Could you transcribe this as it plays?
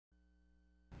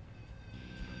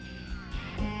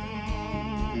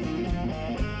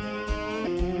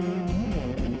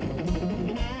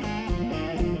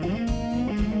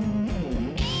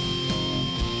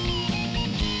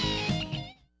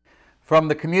From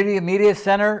the Community Media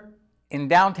Center in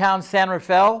downtown San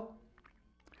Rafael,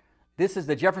 this is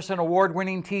the Jefferson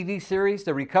Award-winning TV series,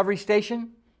 The Recovery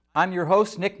Station. I'm your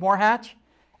host, Nick Moorhach,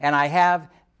 and I have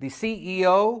the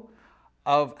CEO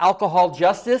of Alcohol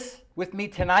Justice with me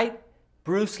tonight,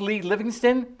 Bruce Lee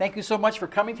Livingston. Thank you so much for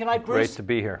coming tonight, Bruce. Great to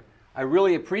be here. I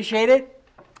really appreciate it.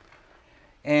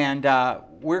 And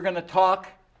we're going to talk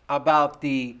about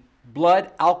the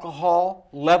blood alcohol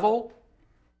level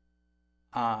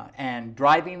and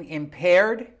driving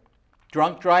impaired,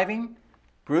 drunk driving.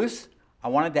 Bruce, I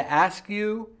wanted to ask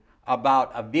you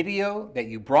about a video that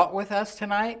you brought with us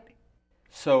tonight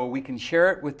so we can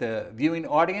share it with the viewing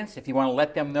audience if you want to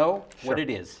let them know what it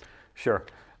is. Sure.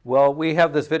 Well, we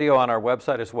have this video on our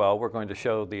website as well. We're going to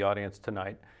show the audience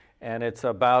tonight. And it's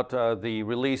about the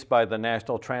release by the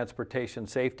National Transportation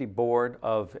Safety Board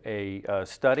of a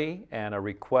study and a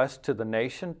request to the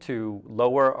nation to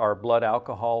lower our blood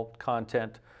alcohol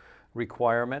content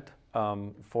requirement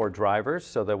for drivers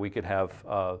so that we could have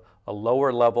a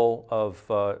lower level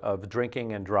of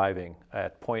drinking and driving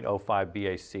at 0.05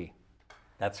 BAC.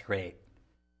 That's great.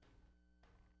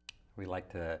 We'd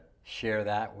like to share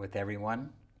that with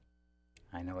everyone.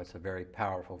 I know it's a very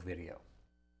powerful video.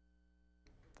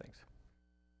 Thanks.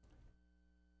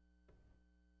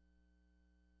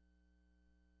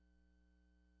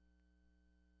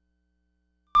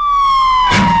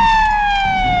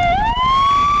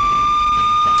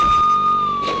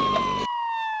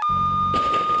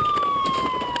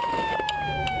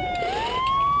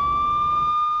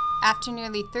 After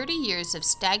nearly 30 years of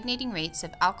stagnating rates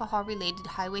of alcohol-related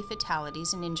highway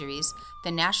fatalities and injuries,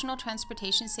 the National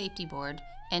Transportation Safety Board,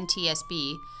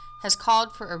 NTSB, has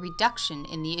called for a reduction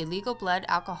in the illegal blood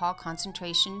alcohol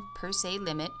concentration per se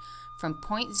limit from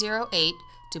 0.08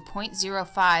 to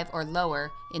 0.05 or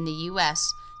lower in the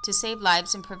U.S. to save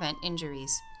lives and prevent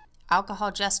injuries.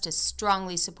 Alcohol Justice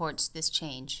strongly supports this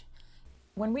change.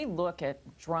 When we look at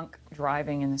drunk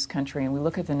driving in this country and we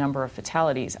look at the number of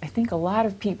fatalities, I think a lot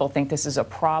of people think this is a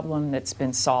problem that's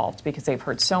been solved because they've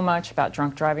heard so much about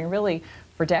drunk driving really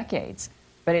for decades.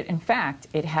 But in fact,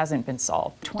 it hasn't been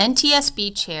solved.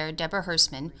 NTSB Chair Deborah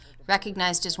Hersman,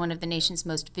 recognized as one of the nation's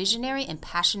most visionary and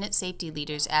passionate safety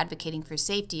leaders advocating for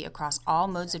safety across all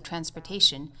modes of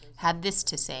transportation, had this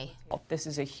to say. This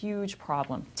is a huge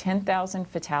problem. 10,000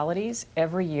 fatalities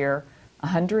every year,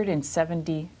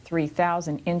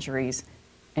 173,000 injuries,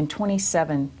 and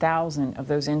 27,000 of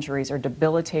those injuries are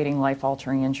debilitating,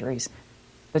 life-altering injuries.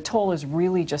 The toll is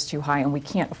really just too high, and we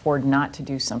can't afford not to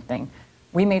do something.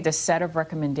 We made this set of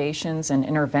recommendations and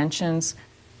interventions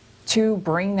to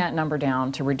bring that number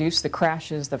down, to reduce the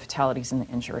crashes, the fatalities, and the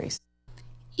injuries.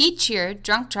 Each year,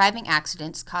 drunk driving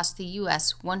accidents cost the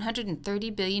U.S.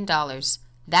 $130 billion.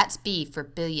 That's B for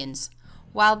billions.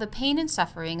 While the pain and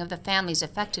suffering of the families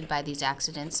affected by these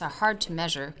accidents are hard to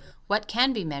measure, what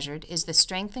can be measured is the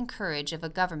strength and courage of a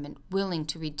government willing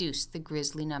to reduce the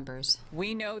grisly numbers.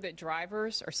 We know that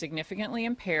drivers are significantly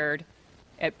impaired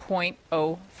at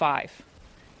 0.05.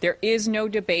 There is no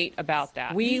debate about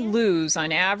that. We lose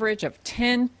on average of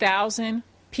 10,000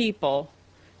 people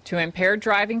to impaired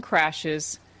driving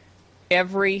crashes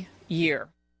every year.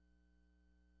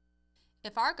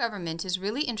 If our government is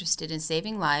really interested in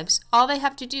saving lives, all they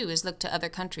have to do is look to other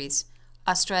countries.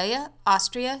 Australia,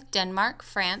 Austria, Denmark,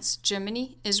 France,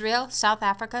 Germany, Israel, South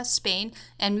Africa, Spain,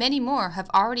 and many more have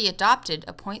already adopted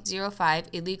a 0.05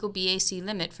 illegal BAC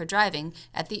limit for driving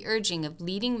at the urging of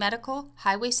leading medical,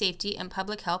 highway safety, and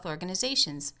public health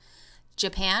organizations.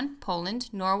 Japan,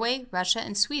 Poland, Norway, Russia,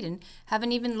 and Sweden have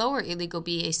an even lower illegal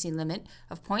BAC limit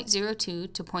of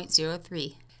 0.02 to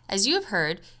 0.03. As you have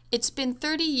heard, it's been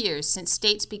 30 years since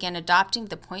states began adopting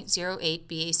the 0.08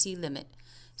 BAC limit.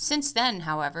 Since then,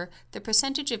 however, the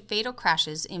percentage of fatal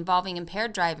crashes involving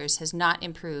impaired drivers has not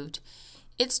improved.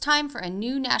 It's time for a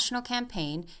new national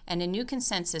campaign and a new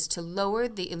consensus to lower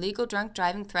the illegal drunk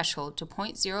driving threshold to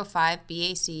 0.05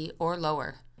 BAC or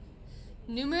lower.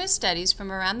 Numerous studies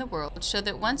from around the world show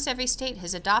that once every state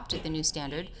has adopted the new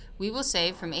standard, we will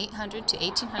save from 800 to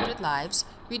 1,800 lives,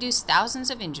 reduce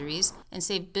thousands of injuries, and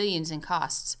save billions in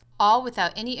costs, all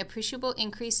without any appreciable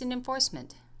increase in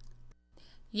enforcement.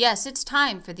 Yes, it's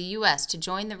time for the U.S. to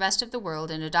join the rest of the world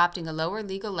in adopting a lower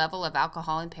legal level of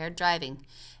alcohol-impaired driving.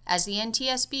 As the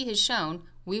NTSB has shown,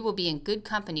 we will be in good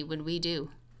company when we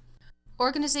do.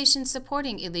 Organizations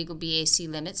supporting illegal BAC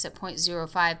limits at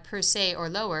 0.05 per se or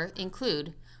lower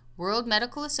include World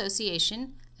Medical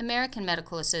Association, American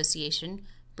Medical Association,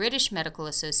 British Medical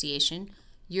Association,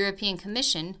 European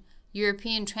Commission,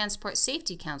 European Transport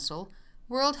Safety Council,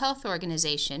 World Health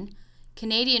Organization,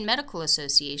 Canadian Medical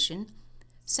Association,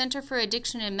 Center for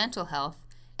Addiction and Mental Health,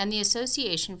 and the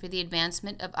Association for the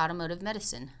Advancement of Automotive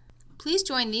Medicine. Please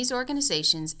join these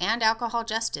organizations and Alcohol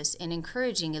Justice in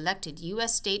encouraging elected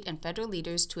U.S. state and federal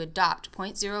leaders to adopt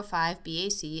 .05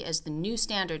 BAC as the new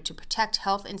standard to protect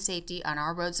health and safety on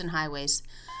our roads and highways.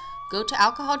 Go to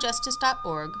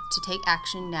alcoholjustice.org to take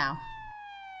action now.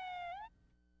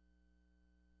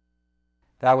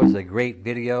 That was a great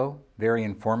video, very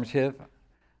informative.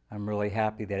 I'm really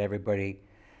happy that everybody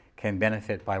can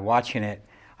benefit by watching it.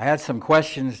 I had some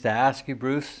questions to ask you,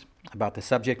 Bruce, about the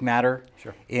subject matter.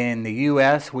 Sure. In the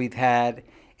U.S., we've had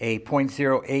a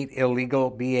 .08 illegal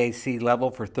BAC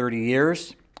level for 30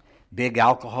 years. Big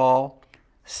Alcohol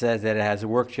says that it has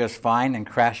worked just fine and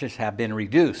crashes have been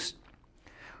reduced.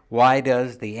 Why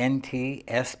does the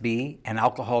NTSB and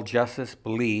Alcohol Justice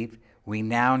believe we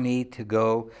now need to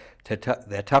go to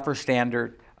the tougher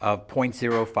standard of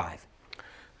 .05?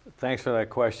 Thanks for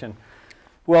that question.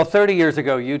 Well, 30 years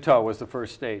ago, Utah was the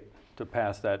first state to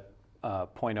pass that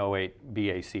 .08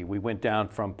 BAC. We went down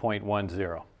from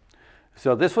 .10.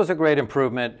 So this was a great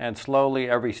improvement, and slowly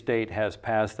every state has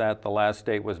passed that. The last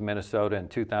state was Minnesota in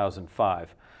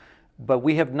 2005. But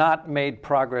we have not made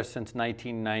progress since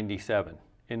 1997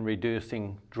 in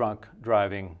reducing drunk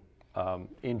driving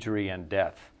injury and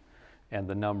death and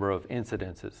the number of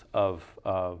incidences of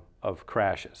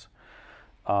crashes.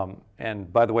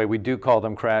 And by the way, we do call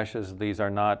them crashes. These are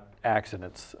not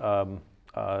accidents.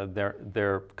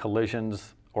 They're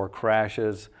collisions or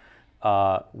crashes.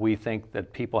 We think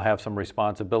that people have some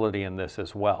responsibility in this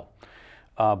as well.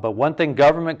 But one thing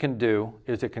government can do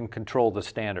is it can control the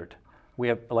standard. We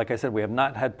have, like I said, we have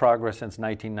not had progress since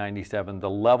 1997. The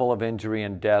level of injury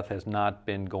and death has not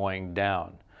been going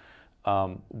down.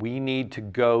 We need to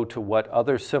go to what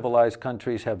other civilized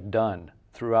countries have done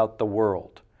throughout the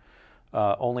world.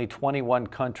 Only 21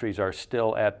 countries are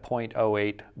still at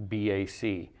 .08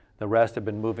 BAC. The rest have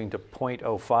been moving to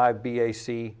 .05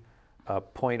 BAC,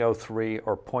 .03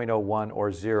 or .01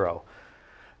 or 0.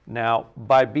 Now,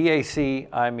 by BAC,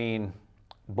 I mean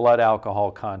blood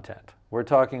alcohol content. We're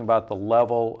talking about the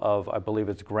level of, I believe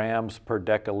it's grams per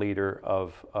deciliter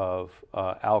of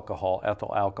alcohol,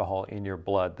 ethyl alcohol in your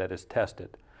blood that is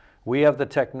tested. We have the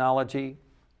technology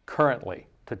currently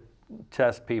to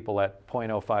test people at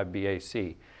 .05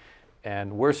 BAC.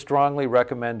 And we're strongly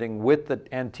recommending with the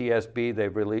NTSB,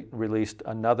 they've released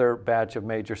another batch of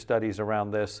major studies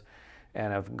around this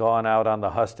and have gone out on the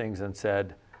hustings and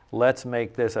said, let's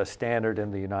make this a standard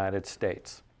in the United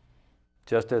States.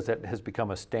 Just as it has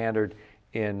become a standard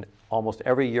in almost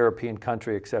every European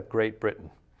country except Great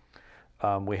Britain.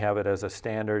 We have it as a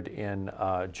standard in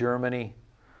Germany,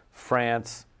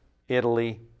 France,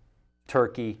 Italy,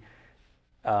 Turkey,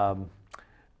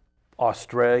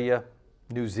 Australia,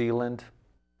 New Zealand.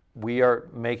 We are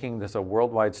making this a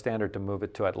worldwide standard to move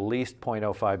it to at least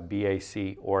 .05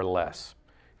 BAC or less.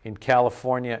 In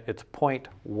California, it's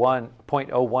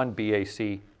 .01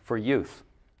 BAC for youth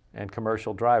and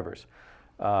commercial drivers.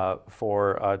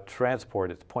 For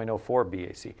transport, it's .04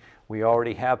 BAC. We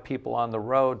already have people on the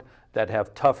road that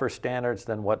have tougher standards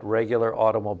than what regular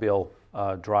automobile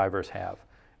drivers have.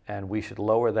 And we should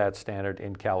lower that standard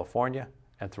in California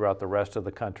and throughout the rest of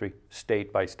the country,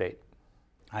 state by state.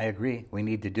 I agree. We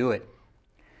need to do it.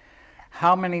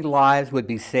 How many lives would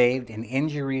be saved and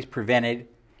injuries prevented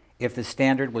if the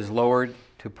standard was lowered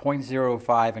to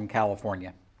 .05 in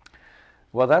California?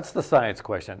 Well, that's the science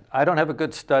question. I don't have a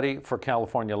good study for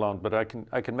California alone, but I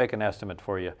can make an estimate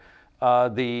for you.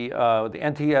 The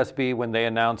NTSB, when they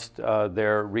announced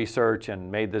their research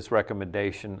and made this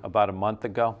recommendation about a month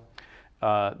ago,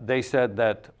 they said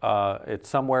that it's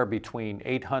somewhere between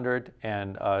 800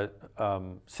 and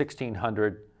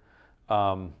 1,600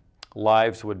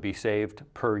 lives would be saved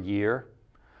per year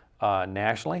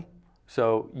nationally.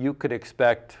 So you could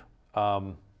expect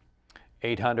 80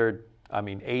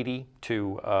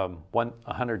 to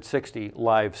 160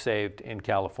 lives saved in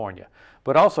California.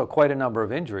 But also quite a number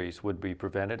of injuries would be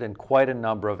prevented and quite a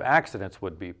number of accidents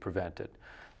would be prevented.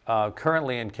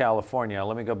 Currently in California,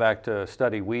 let me go back to a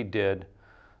study we did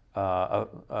a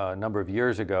number of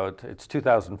years ago. It's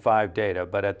 2005 data,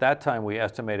 but at that time we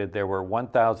estimated there were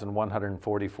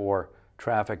 1,144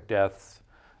 traffic deaths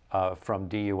from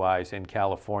DUIs in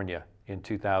California in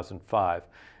 2005.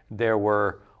 There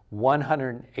were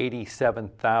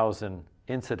 187,000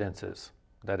 incidences,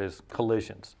 that is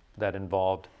collisions, that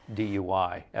involved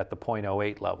DUI at the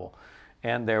 .08 level.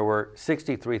 And there were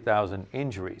 63,000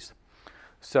 injuries.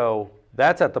 So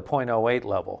that's at the .08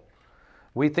 level.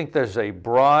 We think there's a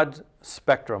broad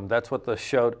spectrum. That's what the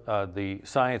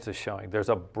science is showing. There's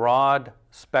a broad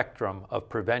spectrum of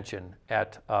prevention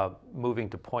at moving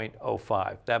to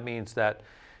 .05. That means that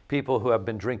people who have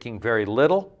been drinking very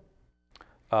little,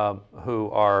 who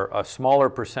are a smaller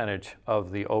percentage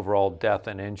of the overall death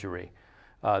and injury,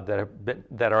 that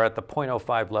are at the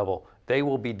 0.05 level, they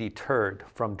will be deterred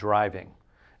from driving.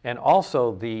 And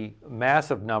also the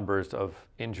massive numbers of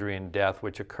injury and death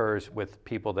which occurs with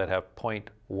people that have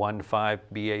 0.15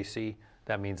 BAC,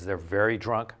 that means they're very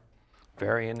drunk,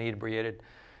 very inebriated,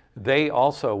 they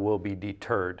also will be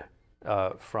deterred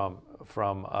from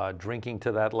drinking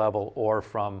to that level or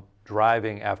from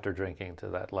driving after drinking to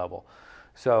that level.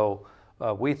 So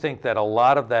we think that a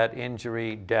lot of that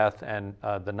injury, death, and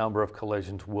the number of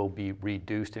collisions will be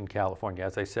reduced in California.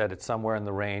 As I said, it's somewhere in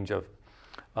the range of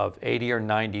 80 or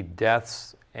 90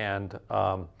 deaths, and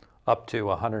up to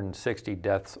 160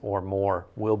 deaths or more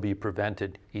will be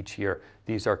prevented each year.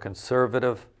 These are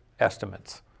conservative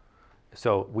estimates.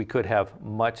 So we could have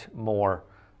much more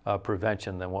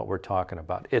prevention than what we're talking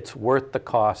about. It's worth the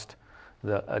cost,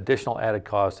 the additional added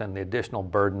cost, and the additional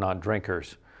burden on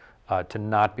drinkers to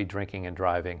not be drinking and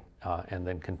driving and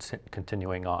then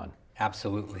continuing on.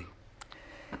 Absolutely.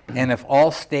 And if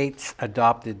all states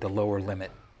adopted the lower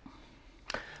limit?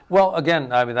 Well,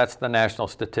 again, I mean, that's the national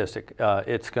statistic.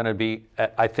 It's going to be,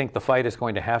 I think the fight is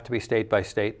going to have to be state by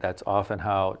state. That's often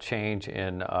how change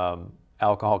in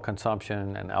alcohol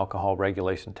consumption and alcohol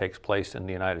regulation takes place in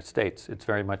the United States. It's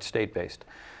very much state-based.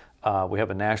 We have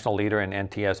a national leader in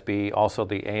NTSB, also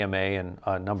the AMA and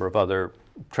a number of other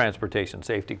transportation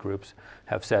safety groups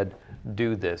have said,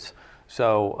 do this.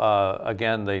 So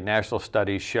again, the national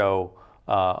studies show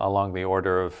along the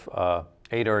order of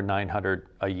 800 or 900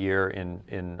 a year in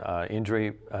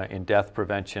injury, in death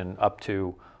prevention, up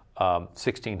to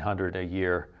 1,600 a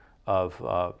year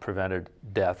of prevented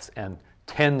deaths, and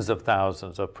tens of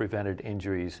thousands of prevented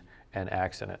injuries and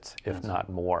accidents, if not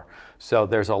more. So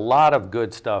there's a lot of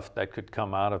good stuff that could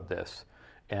come out of this,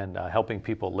 and helping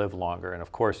people live longer. And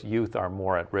of course, youth are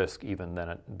more at risk even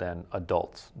than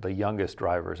adults. The youngest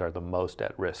drivers are the most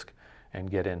at risk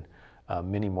and get in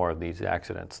many more of these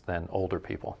accidents than older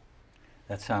people.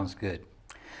 That sounds good.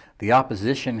 The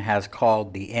opposition has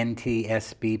called the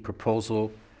NTSB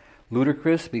proposal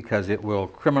ludicrous because it will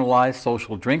criminalize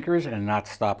social drinkers and not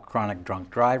stop chronic drunk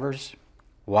drivers.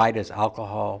 Why does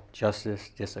Alcohol Justice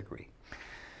disagree?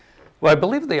 Well, I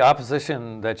believe the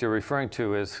opposition that you're referring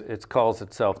to it calls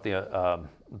itself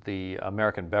the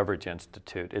American Beverage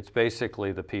Institute. It's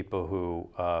basically the people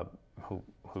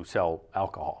who sell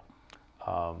alcohol.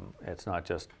 It's not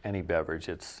just any beverage,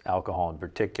 it's alcohol in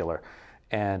particular.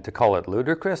 And to call it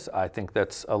ludicrous, I think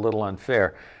that's a little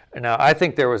unfair. Now, I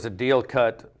think there was a deal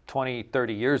cut 20,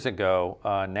 30 years ago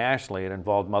nationally. It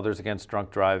involved Mothers Against Drunk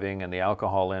Driving and the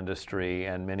alcohol industry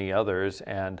and many others,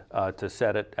 and to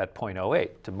set it at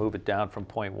 0.08, to move it down from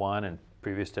 0.1, and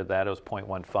previous to that it was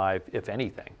 0.15, if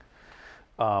anything.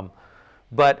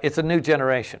 But it's a new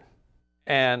generation,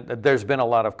 and there's been a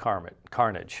lot of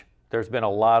carnage. There's been a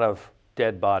lot of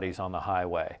dead bodies on the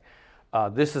highway.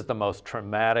 This is the most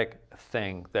traumatic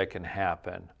thing that can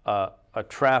happen. A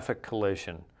traffic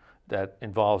collision that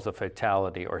involves a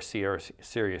fatality or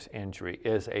serious injury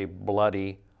is a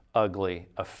bloody, ugly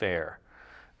affair.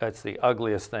 It's the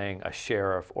ugliest thing a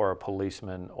sheriff or a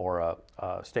policeman or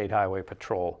a state highway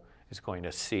patrol is going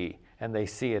to see, and they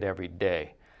see it every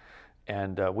day.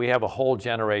 And we have a whole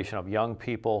generation of young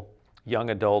people, young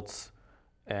adults,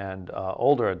 and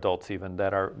older adults even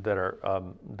that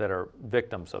are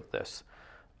victims of this.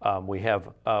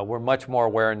 We're much more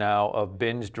aware now of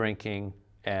binge drinking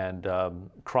and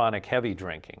chronic heavy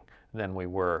drinking than we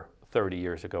were 30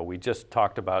 years ago. We just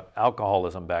talked about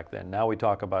alcoholism back then. Now we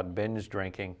talk about binge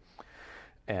drinking,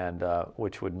 and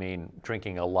which would mean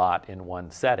drinking a lot in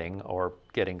one setting or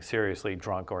getting seriously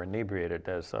drunk or inebriated,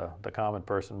 as the common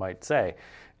person might say.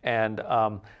 And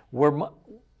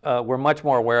we're much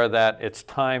more aware of that. It's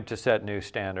time to set new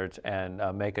standards and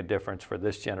make a difference for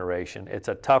this generation. It's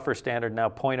a tougher standard now.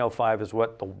 0.05 is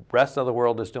what the rest of the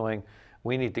world is doing.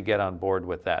 We need to get on board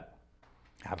with that.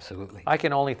 Absolutely. I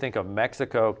can only think of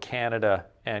Mexico, Canada,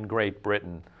 and Great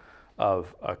Britain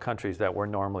of countries that we're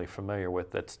normally familiar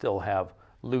with that still have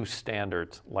loose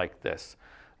standards like this.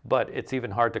 But it's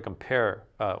even hard to compare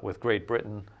with Great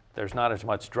Britain. There's not as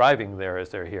much driving there as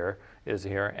there is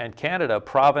here. And Canada,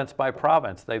 province by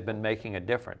province, they've been making a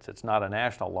difference. It's not a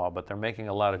national law, but they're making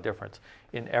a lot of difference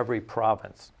in every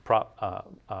province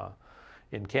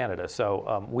in Canada.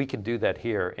 So we can do that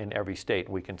here in every state.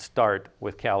 We can start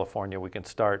with California. We can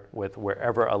start with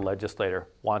wherever a legislator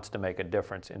wants to make a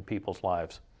difference in people's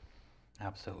lives.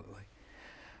 Absolutely.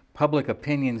 Public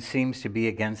opinion seems to be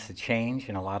against the change,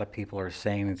 and a lot of people are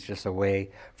saying it's just a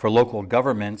way for local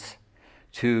governments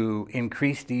to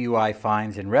increase DUI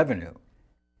fines and revenue.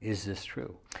 Is this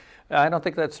true? I don't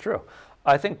think that's true.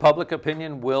 I think public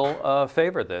opinion will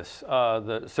favor this.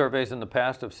 The surveys in the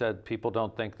past have said people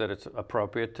don't think that it's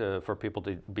appropriate for people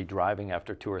to be driving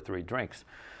after 2 or 3 drinks.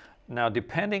 Now,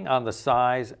 depending on the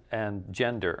size and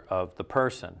gender of the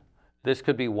person, this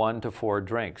could be 1 to 4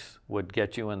 drinks would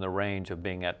get you in the range of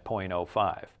being at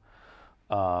 0.05.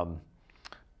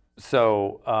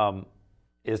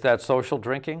 Is that social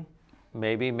drinking?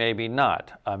 Maybe, maybe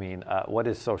not. I mean, what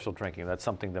is social drinking? That's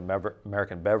something the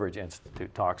American Beverage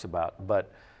Institute talks about.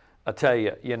 But I'll tell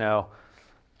you,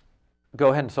 go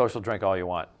ahead and social drink all you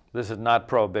want. This is not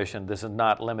prohibition. This is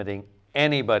not limiting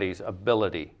anybody's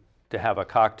ability to have a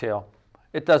cocktail.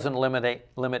 It doesn't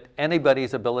limit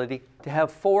anybody's ability to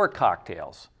have 4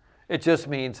 cocktails. It just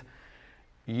means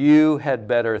you had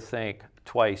better think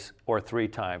twice or 3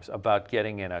 times about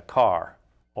getting in a car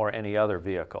or any other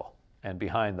vehicle and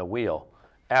behind the wheel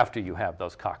after you have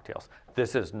those cocktails.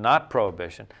 This is not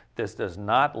prohibition. This does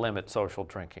not limit social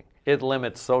drinking. It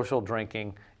limits social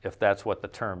drinking, if that's what the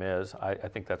term is. I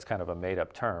think that's kind of a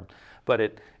made-up term. But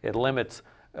it limits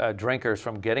drinkers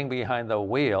from getting behind the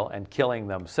wheel and killing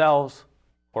themselves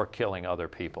or killing other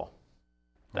people.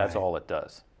 That's all it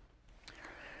does.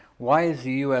 Why is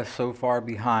the U.S. so far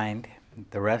behind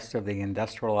the rest of the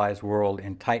industrialized world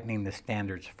in tightening the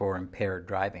standards for impaired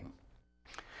driving?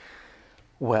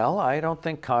 Well, I don't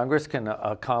think Congress can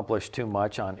accomplish too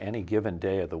much on any given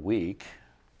day of the week.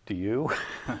 Do you?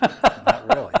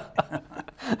 Not really.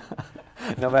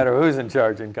 No matter who's in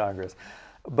charge in Congress.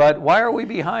 But why are we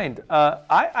behind?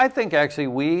 I think actually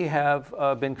we have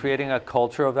been creating a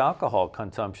culture of alcohol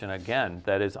consumption again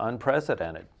that is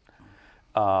unprecedented.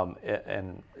 I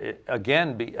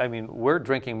mean, we're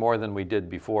drinking more than we did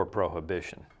before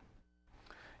Prohibition.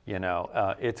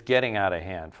 It's getting out of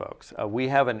hand, folks. We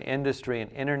have an industry, an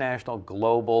international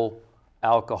global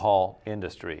alcohol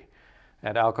industry.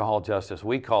 At Alcohol Justice,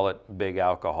 we call it big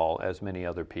alcohol, as many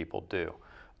other people do.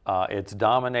 It's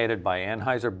dominated by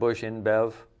Anheuser-Busch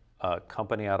InBev, a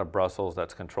company out of Brussels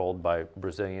that's controlled by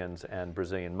Brazilians and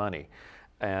Brazilian money.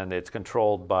 And it's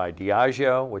controlled by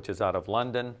Diageo, which is out of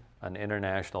London, an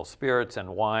international spirits and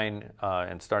wine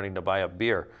and starting to buy a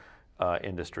beer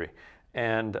industry.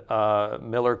 And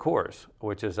Miller Coors,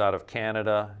 which is out of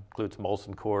Canada, includes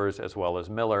Molson Coors as well as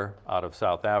Miller out of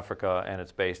South Africa, and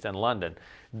it's based in London.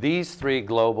 These 3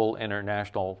 global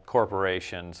international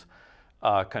corporations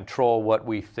control what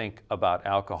we think about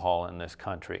alcohol in this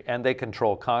country. And they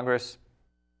control Congress,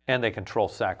 and they control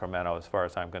Sacramento as far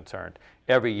as I'm concerned.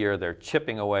 Every year they're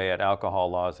chipping away at alcohol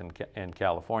laws in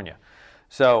California.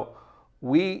 So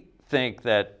we think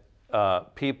that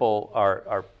people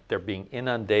they're being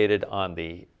inundated on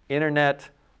the internet,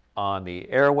 on the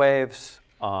airwaves,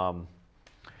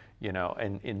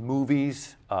 in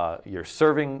movies. You're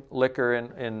serving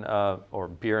liquor or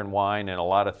beer and wine in a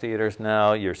lot of theaters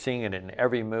now. You're seeing it in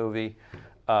every movie.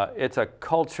 It's a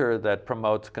culture that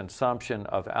promotes consumption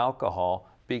of alcohol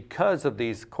because of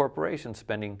these corporations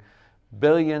spending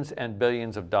billions and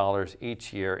billions of dollars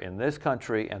each year in this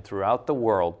country and throughout the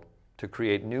world to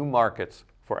create new markets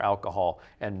for alcohol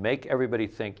and make everybody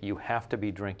think you have to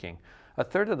be drinking.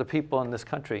 1/3 of the people in this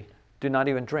country do not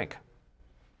even drink.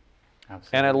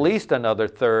 Absolutely. And at least another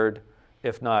 1/3,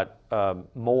 if not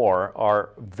more,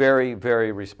 are very,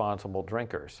 very responsible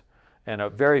drinkers. And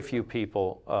very few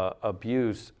people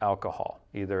abuse alcohol,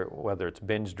 whether it's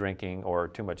binge drinking or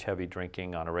too much heavy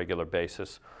drinking on a regular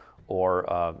basis, or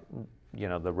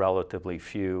the relatively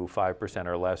few, 5%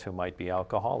 or less, who might be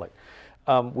alcoholic.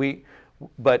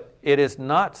 But it is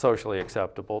not socially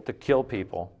acceptable to kill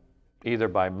people either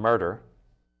by murder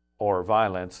or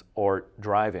violence or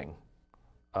driving,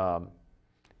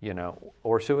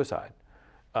 or suicide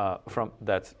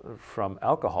from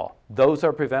alcohol. Those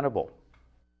are preventable.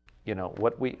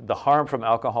 The harm from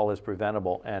alcohol is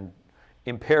preventable, and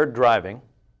impaired driving,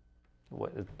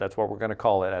 that's what we're going to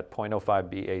call it at 0.05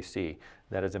 BAC.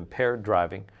 That is impaired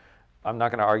driving. I'm not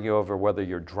going to argue over whether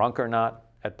you're drunk or not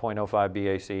at 0.05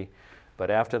 BAC, but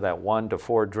after that 1 to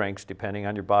 4 drinks, depending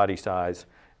on your body size,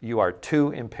 you are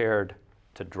too impaired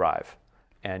to drive,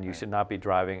 and you should not be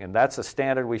driving. And that's a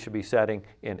standard we should be setting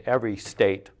in every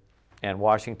state, and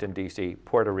Washington, D.C.,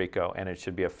 Puerto Rico, and it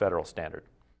should be a federal standard.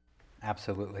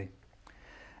 Absolutely.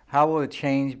 How will the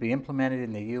change be implemented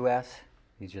in the U.S.?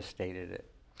 You just stated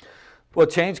it. Well,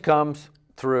 change comes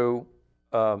through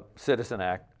citizen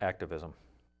activism.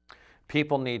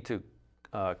 People need to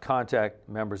contact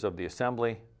members of the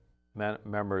Assembly,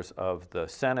 members of the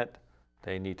Senate.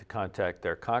 They need to contact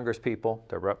their congresspeople,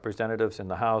 their representatives in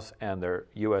the House, and their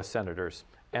U.S. senators,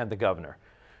 and the governor.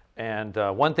 And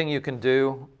one thing you can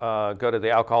do, go to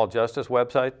the Alcohol Justice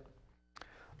website,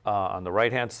 on the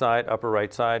right-hand side, upper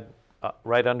right side,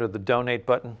 right under the donate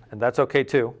button, and that's okay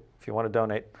too if you want to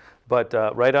donate. But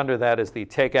right under that is the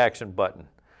Take Action button,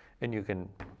 and you can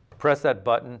press that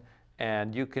button,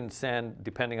 and you can send,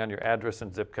 depending on your address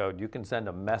and zip code, you can send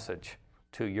a message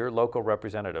to your local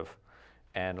representative,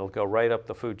 and it'll go right up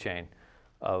the food chain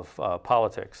of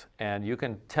politics. And you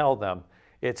can tell them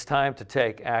it's time to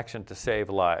take action to save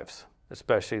lives,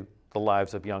 especially the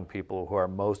lives of young people who are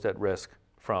most at risk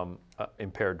from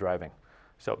impaired driving.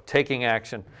 So taking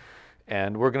action,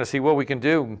 and we're going to see what we can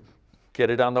do, get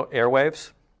it on the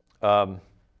airwaves,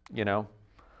 you know,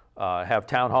 have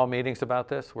town hall meetings about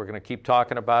this. We're going to keep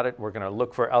talking about it. We're going to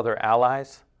look for other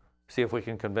allies, see if we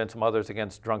can convince some others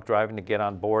against drunk driving to get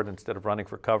on board instead of running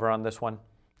for cover on this one.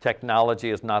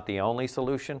 Technology is not the only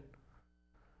solution.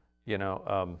 You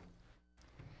know,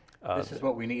 this is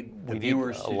what we need the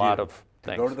viewers to do. A lot of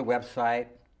things. Go to the website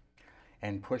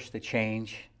and push the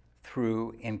change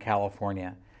through in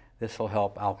California. This will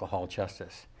help alcohol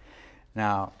justice.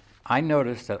 Now, I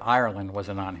noticed that Ireland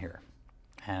wasn't on here,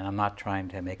 and I'm not trying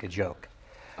to make a joke.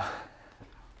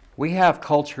 We have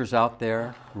cultures out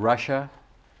there, Russia,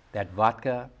 that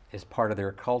vodka is part of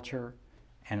their culture,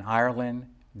 and Ireland,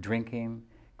 drinking,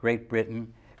 Great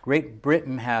Britain. Great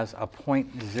Britain has a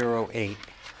 0.08.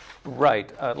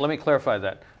 Right. Let me clarify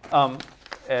that.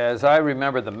 As I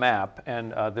remember the map,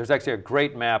 and there's actually a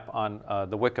great map on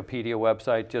the Wikipedia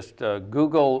website, just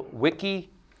Google Wiki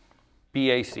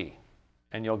BAC,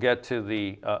 and you'll get to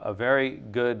the a very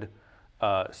good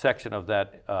section of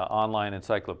that online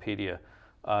encyclopedia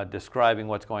describing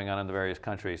what's going on in the various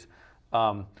countries.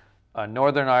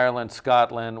 Northern Ireland,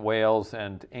 Scotland, Wales,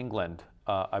 and England,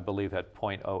 I believe, had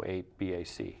 0.08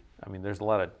 BAC. I mean, there's a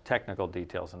lot of technical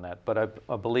details in that, but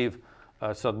I believe,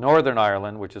 so Northern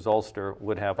Ireland, which is Ulster,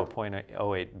 would have a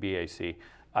 0.08 BAC.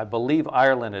 I believe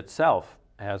Ireland itself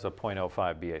has a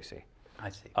 0.05 BAC. I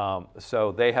see.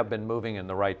 So they have been moving in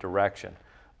the right direction,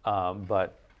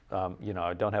 but you know,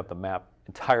 I don't have the map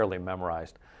entirely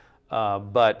memorized.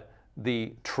 But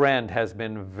the trend has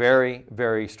been very,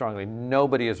 very strongly.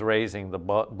 Nobody is raising the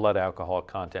blood alcohol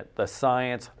content. The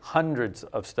science, hundreds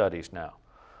of studies now,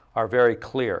 are very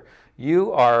clear.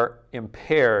 You are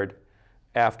impaired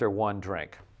after one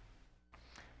drink.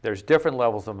 There's different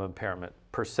levels of impairment: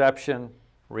 perception,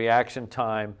 reaction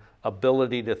time,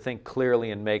 ability to think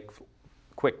clearly and make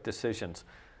quick decisions.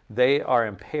 They are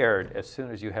impaired as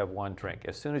soon as you have one drink.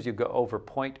 As soon as you go over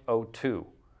 0.02,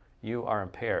 you are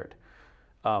impaired.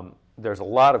 There's a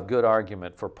lot of good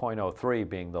argument for 0.03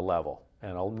 being the level,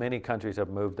 and many countries have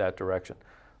moved that direction.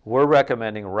 We're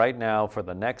recommending right now for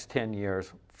the next 10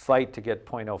 years, fight to get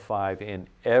 0.05 in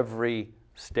every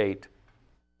state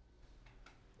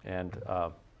and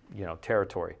you know,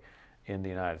 territory in the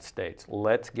United States.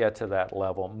 Let's get to that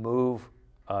level, move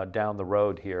down the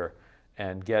road here,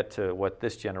 and get to what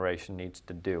this generation needs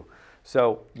to do.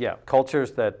 So yeah,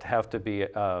 cultures that have to be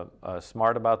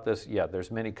smart about this, yeah,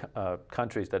 there's many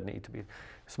countries that need to be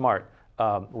smart.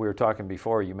 We were talking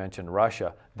before, you mentioned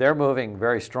Russia. They're moving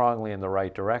very strongly in the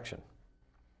right direction.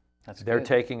 They're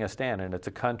taking a stand, and it's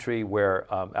a country where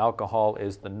alcohol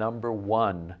is the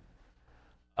 #1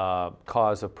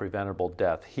 cause of preventable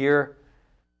death. Here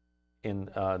in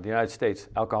the United States,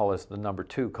 alcohol is the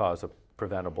 #2 cause of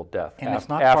preventable death. And it's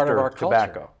not part of our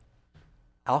tobacco. culture.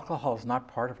 Alcohol is not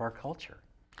part of our culture.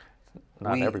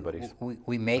 Not everybody's.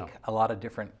 We make a lot of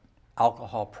different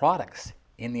alcohol products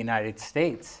in the United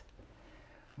States,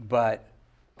 but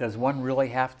does one really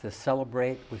have to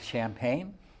celebrate with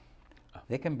champagne?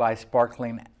 They can buy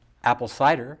sparkling apple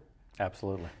cider.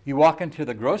 Absolutely. You walk into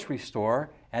the grocery store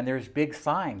and there's big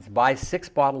signs: buy 6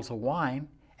 bottles of wine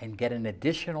and get an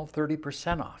additional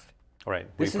 30% off. Right.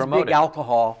 This is big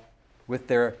alcohol with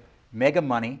their mega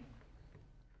money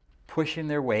pushing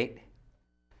their weight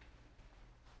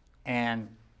and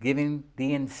giving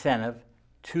the incentive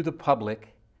to the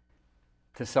public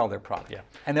to sell their product. Yeah.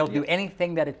 And they'll do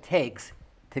anything that it takes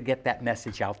to get that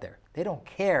message out there. They don't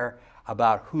care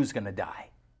about who's going to die.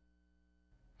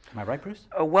 Am I right, Bruce?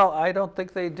 Well, I don't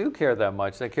think they do care that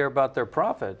much. They care about their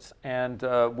profits. And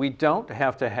we don't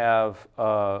have to have,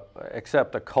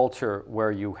 accept a culture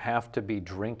where you have to be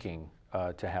drinking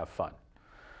to have fun.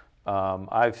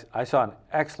 I saw an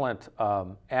excellent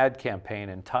ad campaign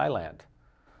in Thailand.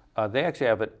 They actually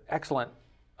have an excellent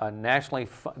nationally,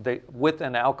 with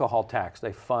an alcohol tax,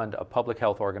 they fund a public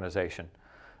health organization,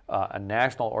 a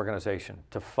national organization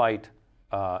to fight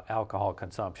alcohol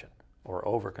consumption or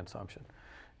overconsumption.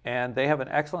 And they have an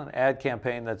excellent ad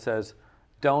campaign that says,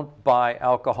 don't buy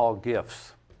alcohol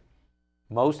gifts.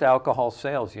 Most alcohol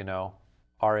sales, you know,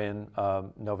 are in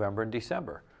November and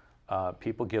December.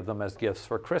 People give them as gifts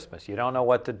for Christmas. You don't know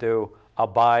what to do. I'll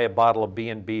buy a bottle of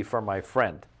B&B for my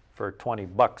friend for 20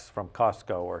 bucks from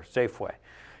Costco or Safeway.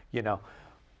 You know,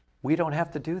 we don't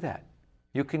have to do that.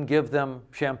 You can give them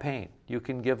champagne. You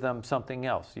can give them something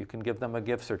else. You can give them a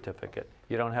gift certificate.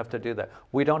 You don't have to do that.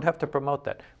 We don't have to promote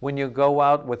that. When you go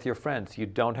out with your friends, you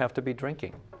don't have to be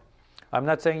drinking. I'm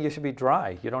not saying you should be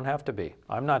dry. You don't have to be.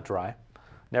 I'm not dry.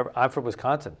 Never. I'm from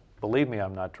Wisconsin. Believe me,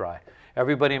 I'm not dry.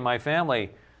 Everybody in my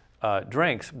family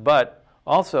drinks, but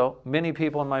also many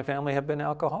people in my family have been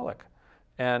alcoholic.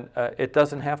 And it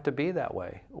doesn't have to be that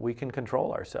way. We can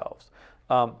control ourselves.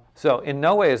 So in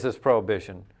no way is this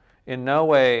prohibition. In no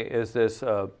way is this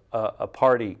a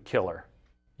party killer,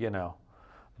 you know.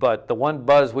 But the one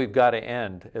buzz we've got to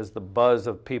end is the buzz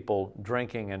of people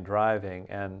drinking and driving,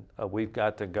 and we've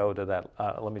got to go to that,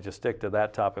 let me just stick to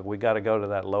that topic, we've got to go to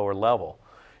that lower level,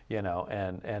 you know,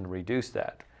 and reduce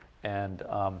that. And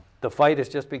the fight is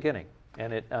just beginning.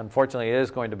 And it, unfortunately, it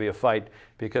is going to be a fight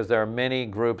because there are many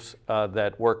groups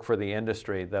that work for the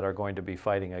industry that are going to be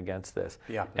fighting against this.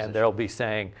 And they'll be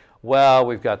saying, well,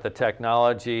 we've got the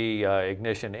technology,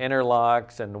 ignition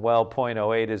interlocks, and well,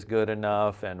 0.08 is good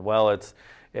enough, and well, it's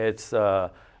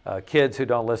kids who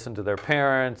don't listen to their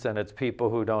parents, and it's people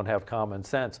who don't have common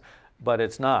sense. But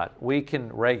it's not. We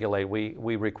can regulate.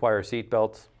 We require seat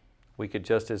belts. We could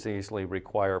just as easily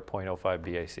require 0.05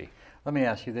 BAC. Let me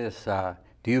ask you this.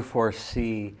 Do you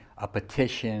foresee a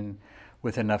petition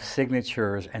with enough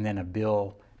signatures and then a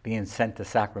bill being sent to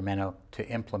Sacramento to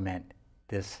implement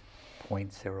this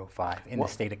 0.05 in the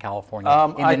state of California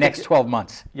in the next 12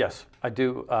 months? Yes, I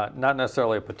do. Not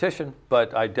necessarily a petition,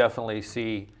 but I definitely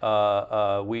see,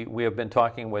 we have been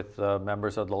talking with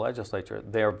members of the legislature.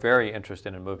 They are very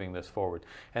interested in moving this forward.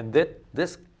 And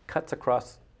this cuts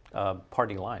across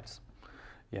party lines.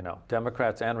 You know,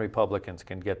 Democrats and Republicans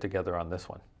can get together on this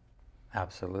one.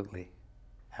 Absolutely.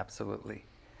 Absolutely.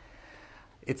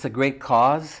 It's a great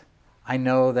cause. I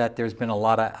know that there's been a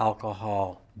lot of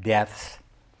alcohol deaths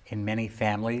in many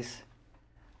families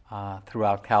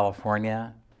throughout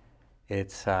California.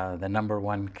 It's the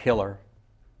 #1 killer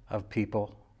of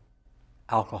people,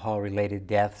 alcohol-related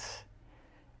deaths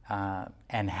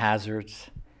and hazards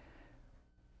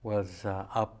was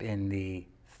up in the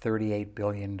 $38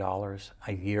 billion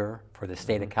a year for the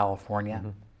state of California.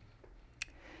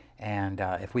 And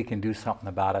if we can do something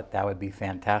about it, that would be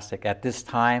fantastic. At this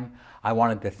time, I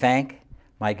wanted to thank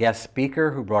my guest speaker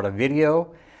who brought a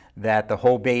video that the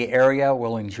whole Bay Area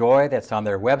will enjoy. That's on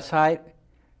their website.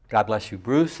 God bless you,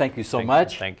 Bruce. Thank you so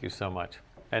much. Thank you so much.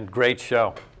 And great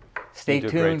show. Stay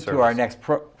tuned to our next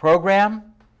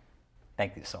program.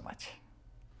 Thank you so much.